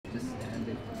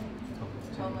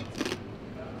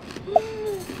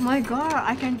My God,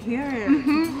 I can hear it.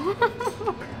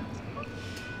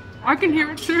 I can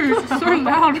hear it too. It's so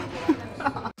loud.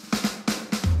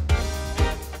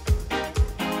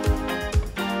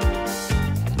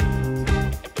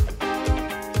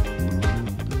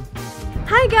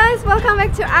 Hi guys, welcome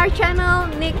back to our channel,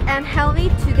 Nick and Helmi.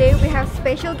 Today we have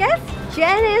special guest,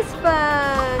 Janice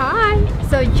Fung. Hi.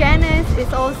 So Janice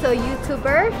is also a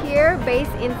YouTuber here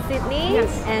based in Sydney.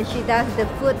 Yes. And she does the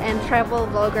food and travel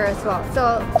vlogger as well.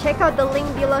 So check out the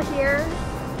link below here.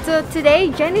 So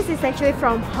today Janice is actually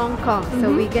from Hong Kong.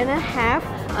 So we're gonna have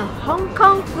a Hong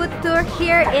Kong food tour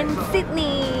here in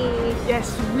Sydney.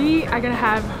 Yes, we are gonna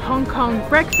have Hong Kong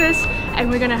breakfast, and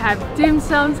we're gonna have dim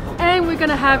sums, and we're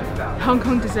gonna have Hong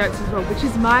Kong desserts as well, which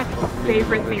is my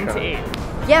favorite thing to eat.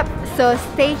 Yep, so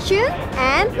stay tuned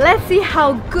and let's see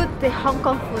how good the Hong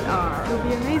Kong food are. It'll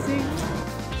be amazing.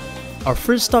 Our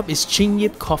first stop is Ching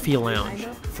Coffee Lounge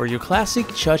for your classic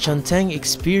Chaan Teng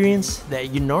experience that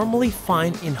you normally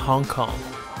find in Hong Kong,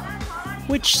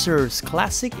 which serves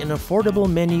classic and affordable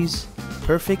menus,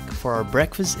 perfect for our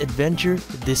breakfast adventure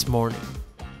this morning.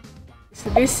 So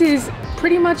this is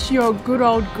pretty much your good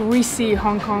old greasy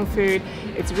Hong Kong food.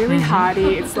 It's really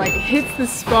hearty, it's like it hits the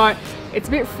spot, it's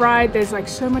a bit fried, there's like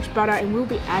so much butter, and we'll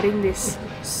be adding this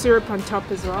syrup on top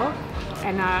as well.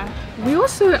 And we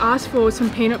also asked for some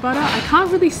peanut butter. I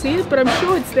can't really see it, but I'm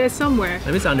sure it's there somewhere.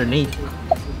 Maybe it's underneath.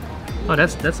 Oh,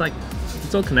 that's like,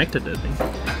 it's all connected, I think.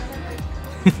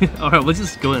 Alright, we'll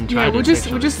just go and try we'll this.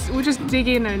 we'll just dig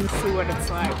in and see what it's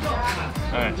like.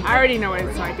 Alright. I already know what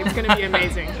it's like. It's gonna be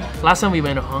amazing. Last time we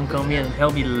went to Hong Kong, me and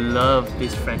Helmi loved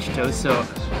this French toast, so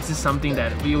this is something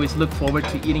that we always look forward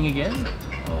to eating again.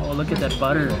 Oh, look at that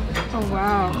butter. Oh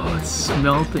wow. Oh, it's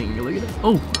melting. Look at that.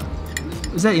 Oh,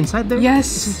 is that inside there?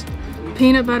 Yes.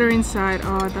 Peanut butter inside.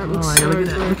 Oh, that looks so look at good.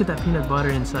 that. Look at that peanut butter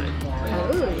inside.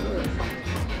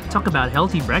 Talk about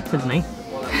healthy breakfast, mate.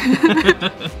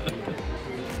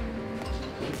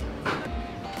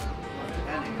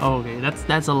 Okay,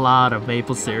 that's a lot of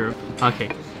maple syrup.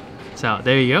 Okay, so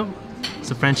there you go.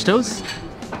 So French toast,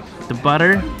 the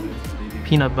butter,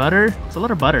 peanut butter. It's a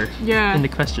lot of butter in the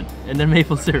question, and then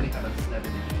maple syrup.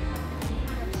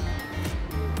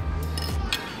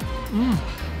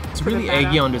 It's really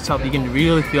eggy on the top. You can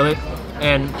really feel it.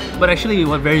 But actually,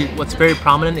 what's very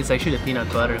prominent is actually the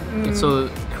peanut butter. It's so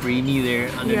creamy there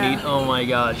underneath. Oh my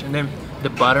gosh! And then the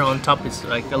butter on top is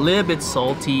like a little bit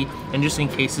salty and just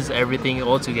encases everything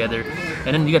all together.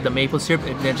 And then you got the maple syrup,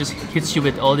 and then just hits you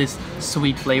with all this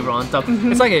sweet flavor on top.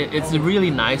 It's a really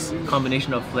nice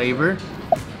combination of flavor.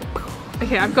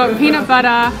 Okay, I've got peanut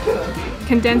butter,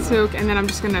 condensed milk, and then I'm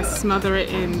just gonna smother it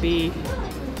in the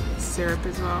syrup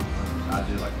as well.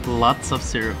 Lots of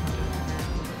syrup.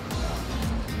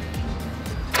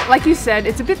 Like you said,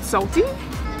 it's a bit salty,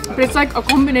 but it's like a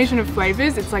combination of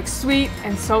flavors. It's like sweet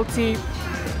and salty,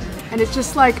 and it's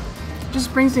just like,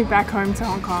 just brings me back home to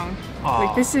Hong Kong. Aww.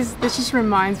 Like this just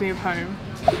reminds me of home.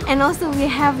 And also we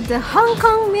have the Hong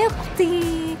Kong milk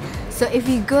tea. So if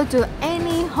you go to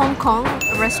any Hong Kong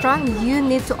restaurant, you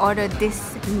need to order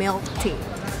this milk tea.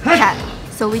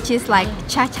 So which is like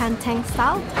Chaan Teng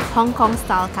style, Hong Kong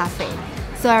style cafe.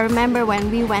 So I remember when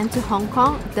we went to Hong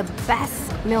Kong, the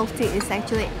best milk tea is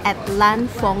actually at Lan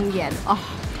Fong Yen. Oh,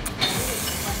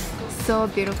 so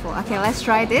beautiful. Okay, let's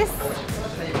try this.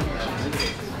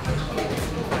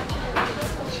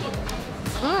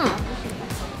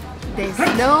 There's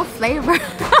no flavor.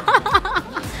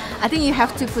 I think you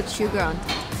have to put sugar on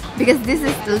top, because this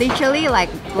is literally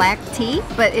like black tea,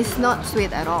 but it's not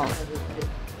sweet at all.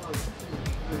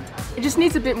 It just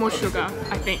needs a bit more sugar,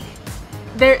 I think.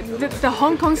 The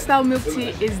Hong Kong style milk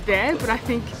tea is there, but I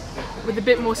think with a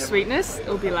bit more sweetness,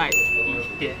 it'll be like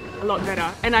a lot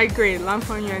better. And I agree, Lan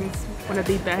Fong Yuan's one of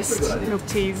the best milk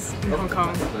teas in Hong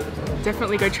Kong.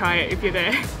 Definitely go try it if you're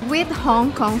there. With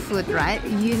Hong Kong food, right,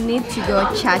 you need to go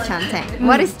Chaan Teng.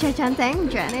 What is Chaan Teng,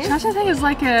 Janice? Chaan Teng is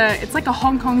like a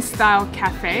Hong Kong style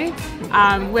cafe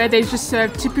where they just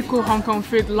serve typical Hong Kong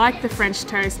food, like the French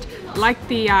toast, like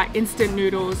the instant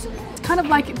noodles. It's kind of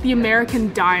like the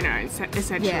American diner,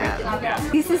 essentially. Yeah.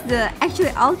 This is the actually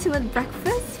ultimate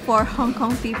breakfast for Hong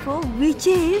Kong people, which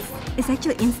is it's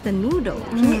actually instant noodle.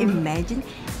 Can you imagine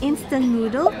instant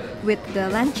noodle with the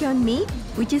luncheon meat,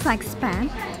 which is like spam,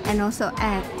 and also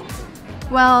egg?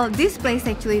 Well, this place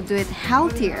actually do it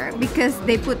healthier because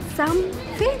they put some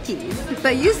veggies,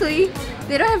 but usually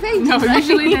they don't have veggies. No, right?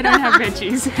 usually they don't have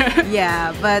veggies.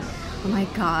 Yeah, but oh my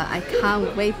god, I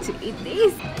can't wait to eat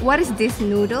this. What is this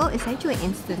noodle? It's actually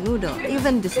instant noodle.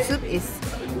 Even the soup is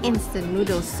instant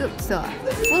noodle soup, so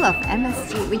full of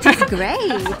MSG, which is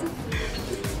great.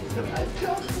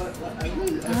 Oh,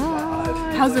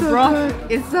 How's the so broth? good.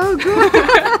 It's so good.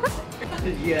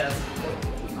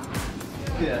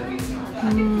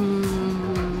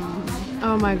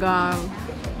 Oh my god.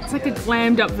 It's like a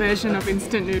glammed up version of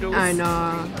instant noodles. I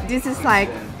know. This is like,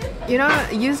 you know,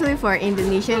 usually for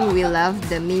Indonesian we love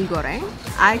the mee goreng.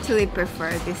 I actually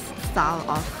prefer this style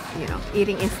of, you know,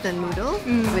 eating instant noodle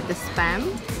with the spam,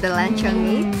 the lechon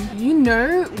meat. You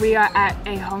know we are at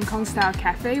a Hong Kong style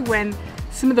cafe when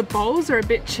some of the bowls are a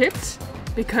bit chipped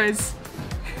because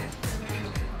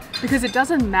it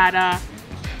doesn't matter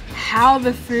how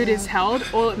the food is held,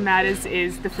 all it matters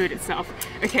is the food itself.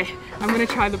 Okay, I'm gonna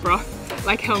try the broth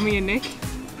like Helmi and Nick.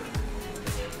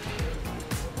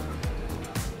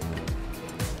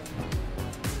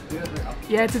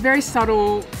 Yeah, it's a very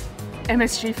subtle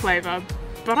MSG flavor,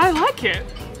 but I like it.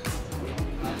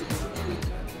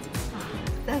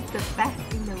 That's the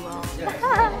best in the world.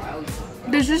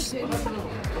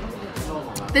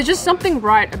 There's just something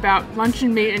right about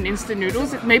luncheon meat and instant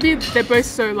noodles. Maybe they're both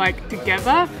so like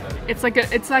together. It's like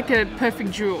a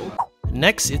perfect duel.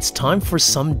 Next, it's time for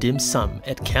some dim sum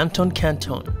at Canton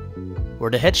Canton, where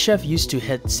the head chef used to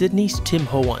head Sydney's Tim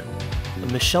Ho Wan, a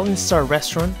Michelin star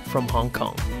restaurant from Hong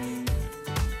Kong.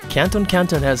 Canton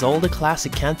Canton has all the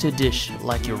classic Canton dish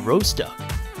like your roast duck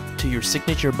to your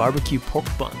signature barbecue pork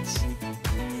buns.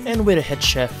 And with a head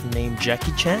chef named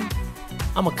Jacky Chan,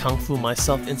 I'm a kung fu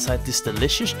myself inside this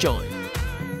delicious joint.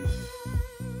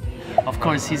 Of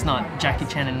course, he's not Jacky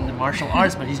Chan in the martial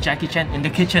arts, but he's Jacky Chan in the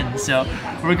kitchen. So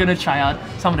we're gonna try out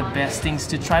some of the best things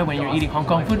to try when you're eating Hong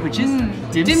Kong food, which is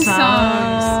dim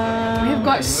sums. We have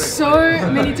got so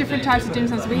many different types of dim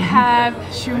sums. We have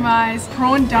shumais,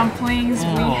 prawn dumplings,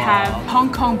 we have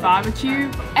Hong Kong barbecue,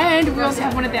 and we also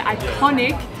have one of their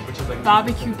iconic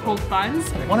barbecue pork buns.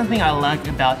 One thing I like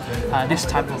about this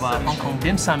type of Hong Kong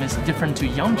dim sum is different to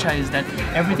yum cha is that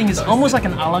everything is almost like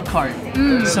an a la carte.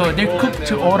 So they're cooked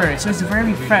to order, so it's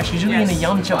very fresh. Usually in the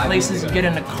yum cha places you get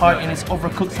in a cart and it's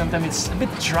overcooked, sometimes it's a bit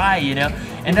dry, you know?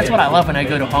 And that's what I love when I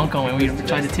go to Hong Kong and we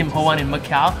try the Tim Ho Wan in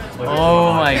Macau.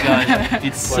 Oh my gosh,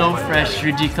 it's so fresh,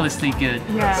 ridiculously good.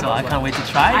 Yeah. So I can't wait to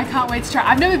try. I can't wait to try.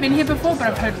 I've never been here before, but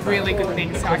I've heard really good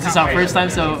things. So This is our first time,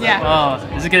 so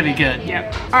this is gonna be good.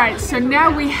 Yep. Alright, so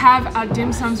now we have our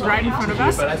dim sums right in front of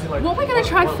us. What we're going to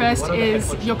try first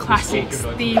is your classics.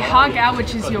 The ha gao,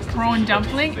 which is your prawn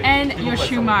dumpling, and your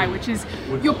shumai, which is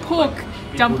your pork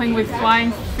dumpling with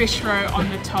flying fish roe on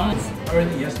the top.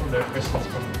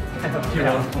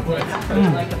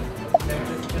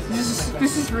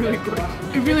 This is really good.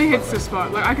 It really hits the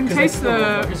spot. Like I can taste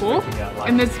the pork,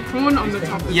 and there's prawn on the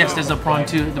top as Yes, well. there's a prawn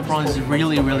too. The prawn is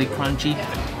really, really crunchy.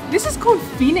 This is called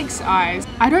phoenix eyes.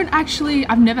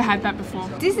 I've never had that before.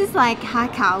 This is like ha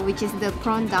cow, which is the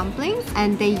prawn dumplings,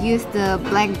 and they use the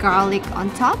black garlic on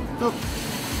top. Look.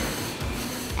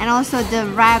 And also the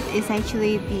wrap is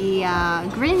actually the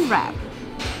green wrap.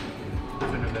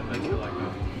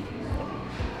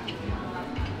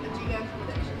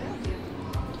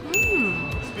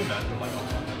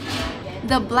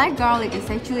 The black garlic is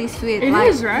actually sweet. It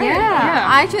is, right? Yeah.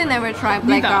 I actually never tried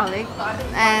black Neither. garlic,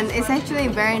 and it's actually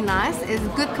very nice. It's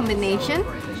a good combination.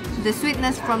 The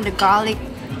sweetness from the garlic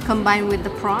combined with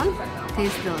the prawn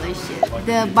tastes delicious.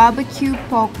 The barbecue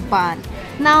pork bun.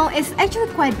 Now it's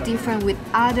actually quite different with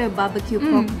other barbecue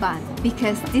pork bun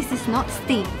because this is not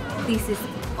steamed. This is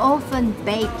oven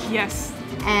baked. Yes.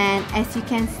 And as you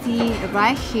can see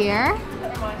right here,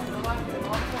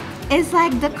 it's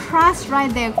like the crust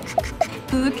right there.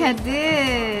 Look at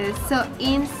this. So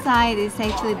inside is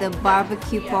actually the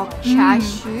barbecue pork char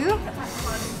siu.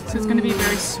 So it's going to be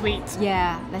very sweet.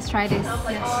 Yeah, let's try this.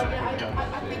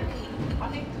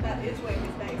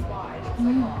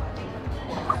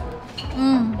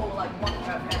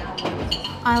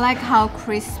 I like how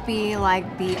crispy,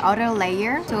 like the outer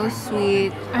layer, so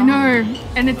sweet. I know,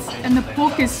 and the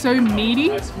pork is so meaty,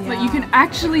 like you can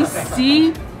actually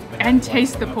see and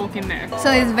taste the pork in there.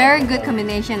 So it's very good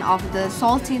combination of the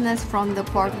saltiness from the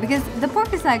pork because the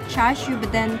pork is like char siu,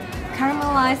 but then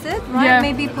caramelize it, right? Yeah.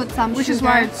 Maybe put some Which sugar. is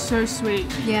why it's so sweet.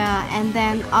 Yeah, and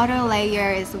then outer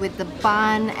layer is with the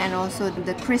bun and also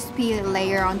the crispy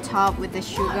layer on top with the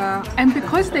sugar. And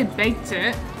because they baked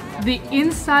it, the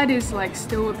inside is like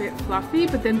still a bit fluffy,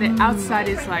 but then the outside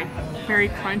is like very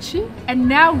crunchy. And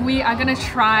now we are gonna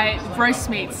try roast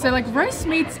meats. So like roast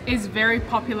meats is very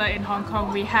popular in Hong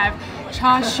Kong. We have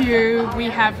char siu, we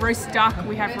have roast duck,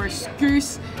 we have roast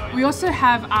goose. We also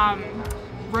have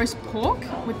roast pork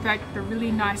with like the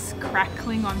really nice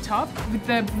crackling on top. With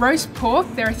the roast pork,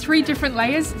 there are 3 different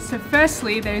layers. So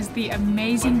firstly, there's the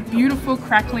amazing, beautiful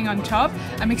crackling on top.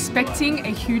 I'm expecting a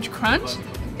huge crunch.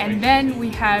 And then we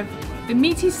have the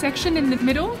meaty section in the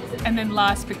middle, and then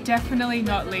last but definitely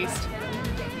not least,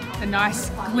 the nice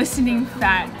glistening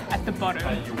fat at the bottom.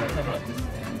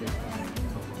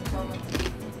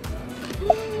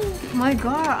 My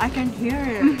god, I can hear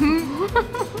it.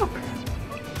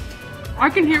 I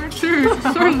can hear it too,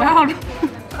 it's so loud.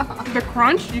 The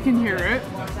crunch, you can hear it,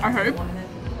 I hope.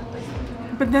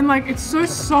 But then like it's so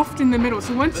soft in the middle,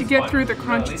 so once you get through the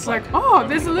crunch, it's like, oh,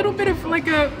 there's a little bit of like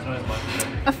a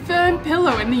firm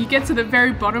pillow, and then you get to the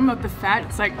very bottom of the fat,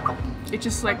 it's like, it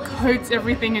just like coats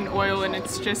everything in oil, and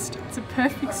it's a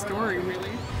perfect story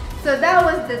really. So that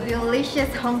was the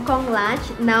delicious Hong Kong lunch.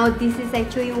 Now this is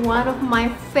actually one of my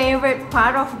favorite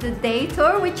part of the day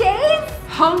tour, which is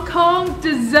Hong Kong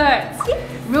desserts.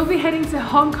 We'll be heading to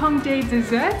Hong Kong Day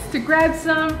Desserts to grab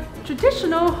some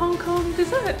traditional Hong Kong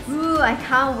desserts. Ooh, I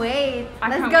can't wait.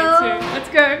 Let's go. Let's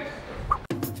go.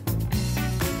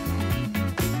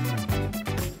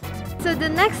 So the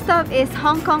next stop is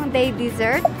Hong Kong Day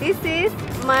Dessert. This is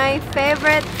my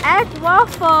favorite egg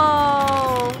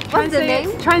waffle. What's the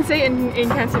name? Try and say it in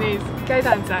Cantonese. Gai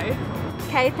Dan Zai.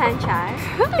 Canton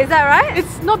Canton. Is that right?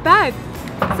 It's not bad.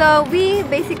 So we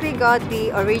basically got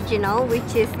the original,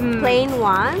 which is plain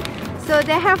one. So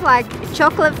they have like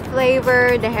chocolate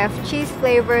flavor, they have cheese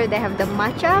flavor, they have the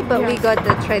matcha, but we got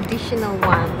the traditional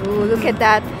one. Ooh, look at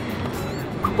that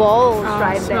balls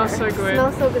right there. Smells so good.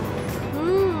 Smells so good.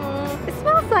 It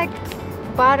smells like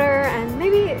butter and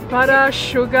maybe butter,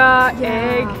 sugar,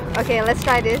 egg. Okay, let's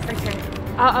try this. Okay,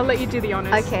 I'll let you do the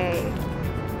honors. Okay.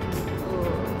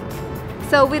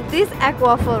 So with this egg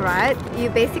waffle, right, you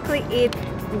basically eat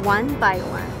one by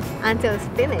one until it's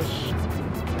finished.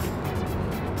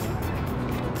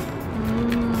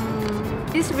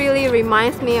 This really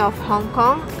reminds me of Hong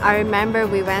Kong. I remember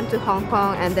we went to Hong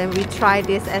Kong and then we tried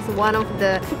this as one of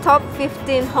the top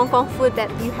 15 Hong Kong food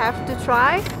that you have to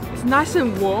try. It's nice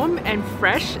and warm and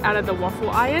fresh out of the waffle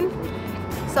iron.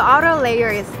 So outer layer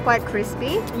is quite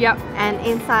crispy. Yep. And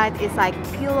inside is like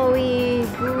pillowy,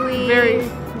 gooey.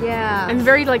 And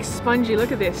very like spongy.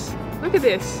 Look at this. Look at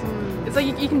this. It's like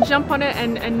you can jump on it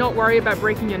and not worry about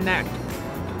breaking your neck.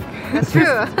 That's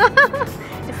true.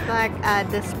 It's like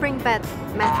the spring bed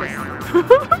mattress.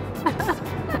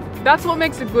 That's what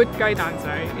makes a good gai dan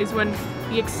zai, is when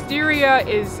the exterior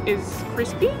is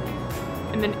crispy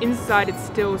and then inside it's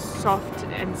still soft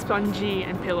and spongy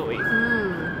and pillowy.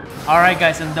 Alright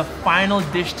guys, and the final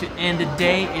dish to end the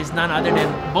day is none other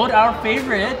than both our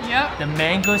favorite, the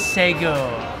mango sago.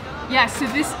 Yeah, so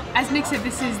this, as Nick said,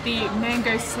 this is the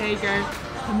mango sago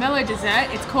pomelo dessert.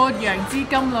 It's called Yangji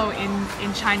Gumlo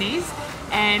in Chinese.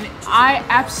 And I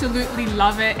absolutely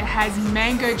love it. It has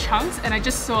mango chunks, and I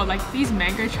just saw like these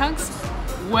mango chunks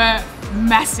were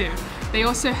massive. They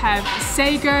also have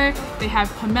sago, they have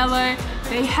pomelo,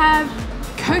 they have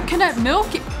coconut milk,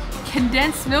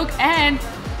 condensed milk, and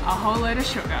a whole load of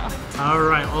sugar.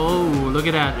 Alright, oh look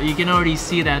at that. You can already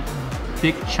see that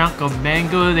big chunk of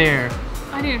mango there.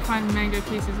 I need to find the mango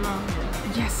piece as well.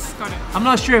 Yes, got it. I'm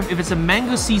not sure if it's a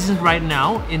mango season right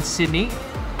now in Sydney.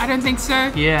 I don't think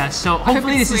so. Yeah, so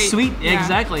hopefully this is sweet. Yeah.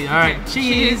 Exactly. All right,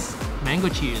 cheers. Mango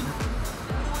cheers.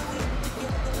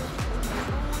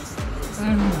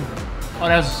 Oh,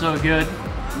 that's so good.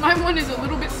 My one is a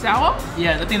little bit sour.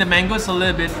 Yeah, I think the mango is a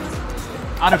little bit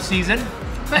out of season.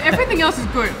 But everything else is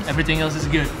good. Everything else is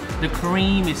good. The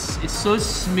cream is so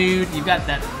smooth. You got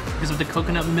that because of the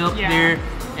coconut milk there,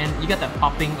 and you got that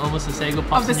popping, almost the sago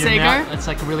pops in your mouth. It's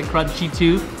like really crunchy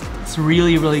too. It's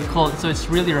really, really cold, so it's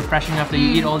really refreshing after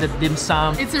you eat all the dim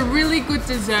sum. It's a really good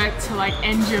dessert to like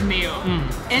end your meal.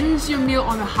 End your meal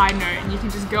on a high note, and you can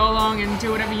just go along and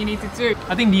do whatever you need to do.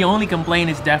 I think the only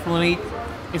complaint is definitely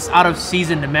it's out of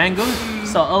season, the mango.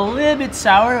 So a little bit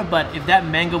sour, but if that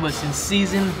mango was in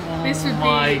season, oh this would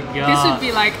my god. This would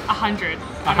be like 100.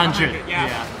 100,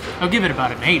 yeah. I'll give it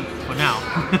about an 8 for now.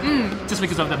 Just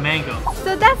because of the mango.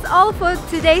 So that's all for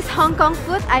today's Hong Kong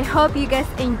food. I hope you guys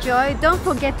enjoy. Don't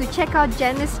forget to check out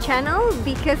Janice's channel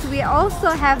because we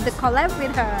also have the collab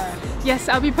with her. Yes,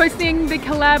 I'll be posting the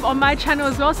collab on my channel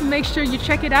as well, so make sure you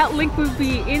check it out. Link will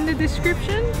be in the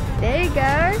description. There you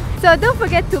go. So don't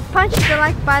forget to punch the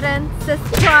like button,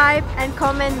 subscribe, and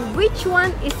comment which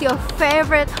one is your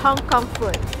favorite Hong Kong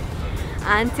food.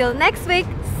 Until next week,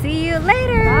 see you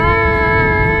later. Bye.